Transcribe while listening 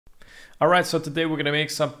Alright, so today we're gonna make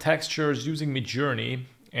some textures using Midjourney,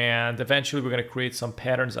 and eventually we're gonna create some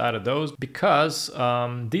patterns out of those because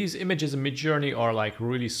these images in Midjourney are like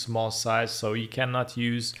really small size, so you cannot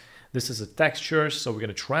use this as a texture. So we're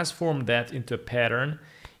gonna transform that into a pattern,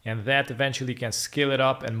 and that eventually can scale it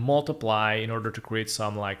up and multiply in order to create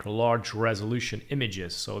some like large resolution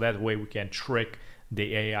images. So that way we can trick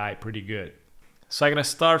the AI pretty good. So I'm gonna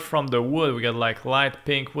start from the wood. We got like light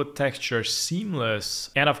pink wood texture, seamless.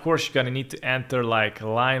 And of course you're gonna need to enter like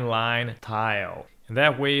line, tile. And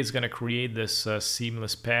that way it's gonna create this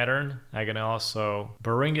seamless pattern. I'm gonna also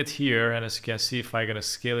bring it here, and as you can see, if I'm gonna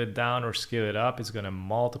scale it down or scale it up, it's gonna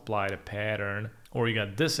multiply the pattern. Or you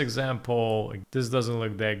got this example. This doesn't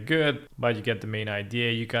look that good, but you get the main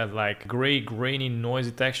idea. You got like gray, grainy,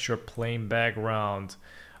 noisy texture, plain background.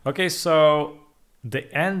 Okay, so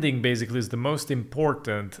the ending basically is the most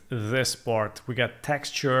important, this part. We got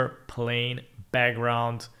texture, plain,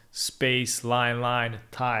 background, space, line,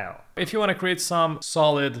 tile. If you want to create some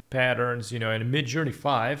solid patterns, in Midjourney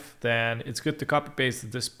 5, then it's good to copy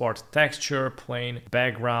paste this part, texture, plain,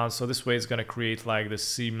 background. So this way it's going to create like this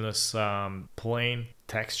seamless plain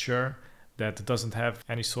texture that doesn't have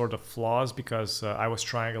any sort of flaws, because I was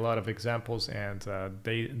trying a lot of examples and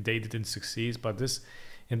they didn't succeed. But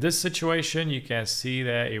in this situation, you can see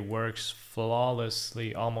that it works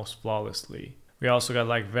flawlessly, almost flawlessly. We also got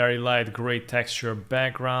like very light gray texture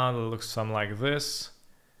background. It looks something like this.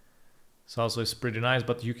 So also it's pretty nice,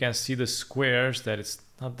 but you can see the squares that it's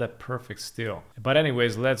not that perfect still. But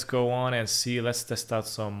anyways, let's go on and see. Let's test out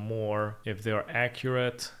some more if they're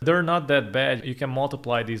accurate. They're not that bad. You can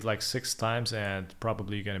multiply these like 6 times and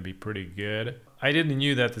probably gonna be pretty good. I didn't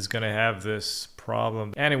knew that it's gonna have this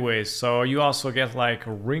problem. Anyways, so you also get like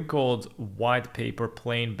wrinkled white paper,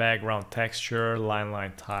 plain background texture,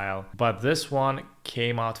 line, tile. But this one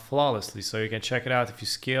came out flawlessly, so you can check it out. If you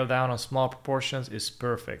scale down on small proportions, it's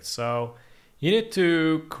perfect. So you need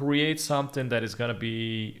to create something that is gonna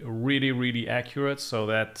be really accurate, so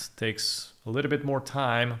that takes a little bit more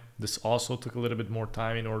time. This also took a little bit more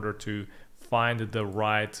time in order to find the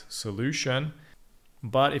right solution.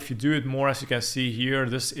 But if you do it more, as you can see here,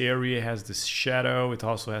 this area has this shadow. It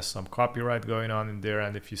also has some copyright going on in there.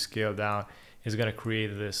 And if you scale down, it's going to create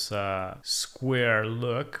this square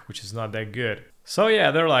look, which is not that good. So yeah,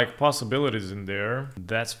 there are like possibilities in there.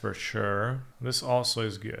 That's for sure. This also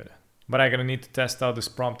is good. But I'm going to need to test out this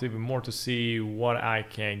prompt even more to see what I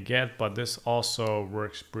can get. But this also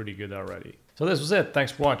works pretty good already. So this was it.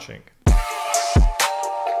 Thanks for watching.